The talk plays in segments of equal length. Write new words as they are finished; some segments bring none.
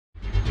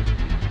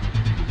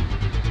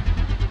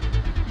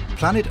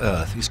Planet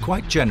Earth is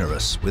quite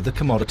generous with the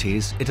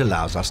commodities it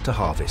allows us to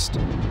harvest.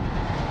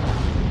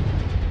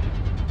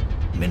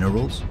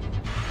 Minerals,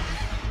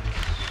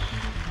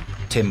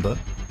 timber,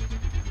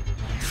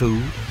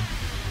 food,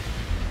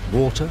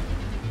 water,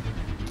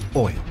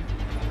 oil.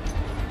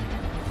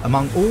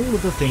 Among all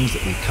of the things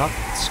that we cut,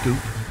 scoop,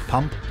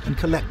 pump and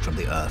collect from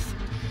the earth,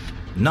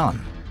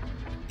 none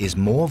is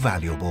more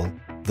valuable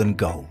than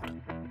gold.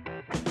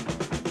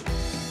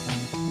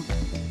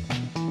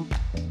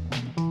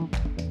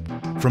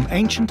 From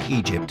ancient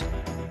Egypt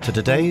to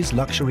today's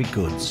luxury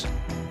goods,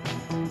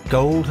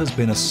 gold has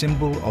been a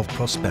symbol of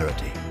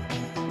prosperity.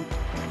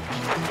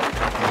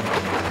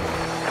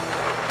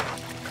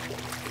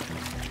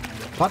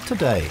 But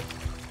today,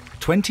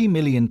 20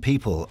 million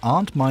people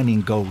aren't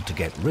mining gold to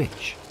get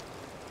rich.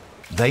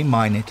 They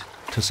mine it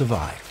to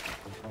survive.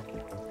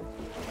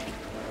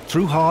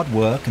 Through hard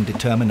work and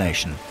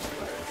determination,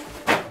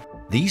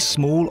 these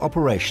small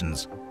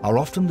operations are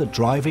often the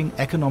driving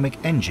economic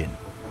engine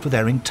for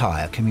their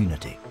entire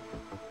community.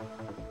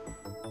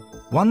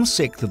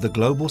 1/6 of the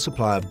global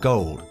supply of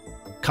gold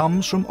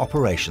comes from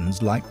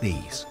operations like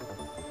these.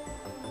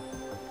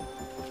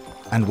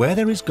 And where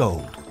there is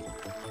gold,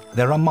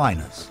 there are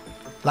miners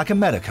like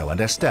Americo and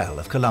Estel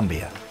of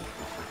Colombia,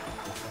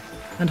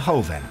 and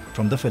Joven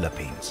from the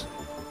Philippines.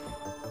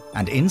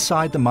 And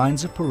inside the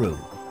mines of Peru,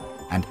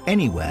 and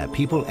anywhere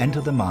people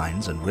enter the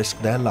mines and risk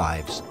their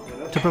lives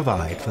to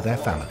provide for their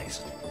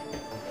families.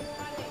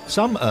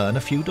 Some earn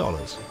a few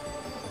dollars,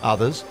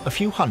 others a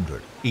few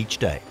hundred each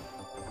day.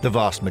 The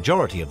vast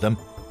majority of them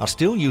are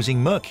still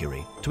using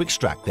mercury to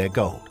extract their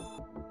gold.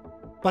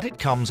 But it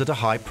comes at a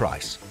high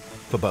price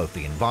for both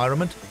the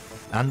environment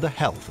and the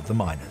health of the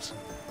miners.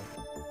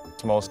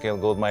 Small-scale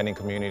gold mining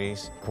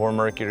communities pour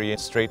mercury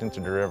straight into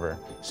the river.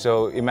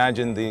 So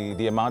imagine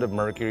the amount of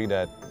mercury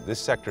that this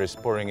sector is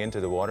pouring into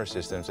the water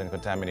systems and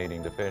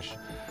contaminating the fish.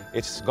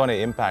 It's going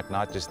to impact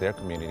not just their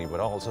community,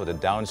 but also the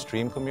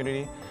downstream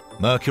community.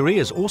 Mercury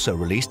is also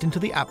released into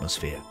the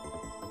atmosphere,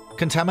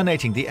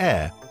 contaminating the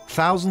air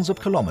thousands of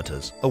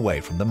kilometers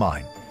away from the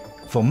mine.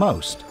 For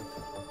most,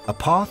 a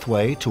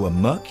pathway to a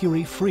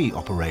mercury-free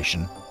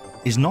operation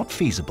is not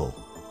feasible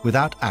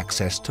without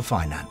access to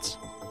finance.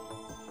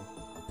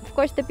 Of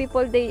course, the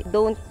people, they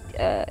don't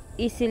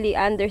easily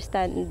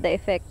understand the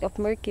effect of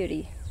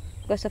mercury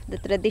because of the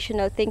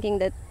traditional thinking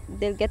that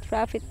they'll get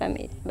profit from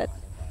it. But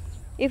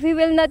if we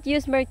will not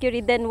use mercury,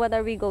 then what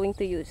are we going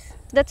to use?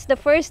 That's the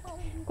first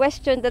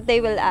question that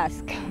they will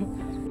ask.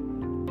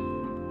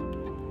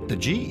 The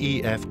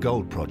GEF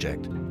Gold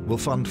Project will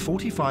fund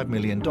 $45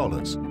 million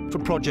for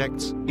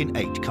projects in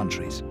 8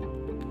 countries.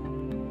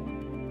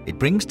 It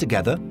brings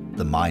together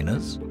the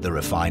miners, the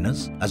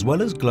refiners, as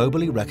well as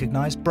globally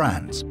recognized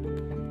brands.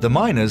 The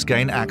miners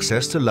gain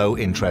access to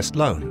low-interest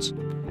loans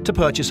to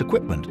purchase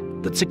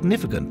equipment that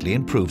significantly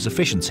improves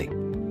efficiency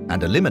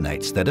and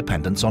eliminates their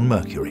dependence on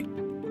mercury.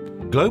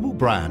 Global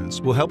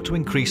brands will help to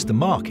increase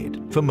the market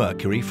for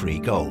mercury-free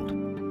gold.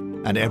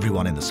 And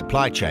everyone in the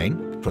supply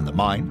chain, from the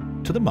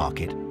mine to the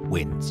market,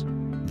 wins.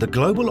 The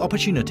global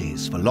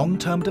opportunities for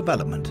long-term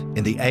development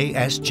in the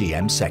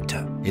ASGM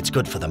sector. It's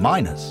good for the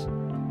miners.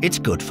 It's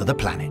good for the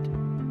planet.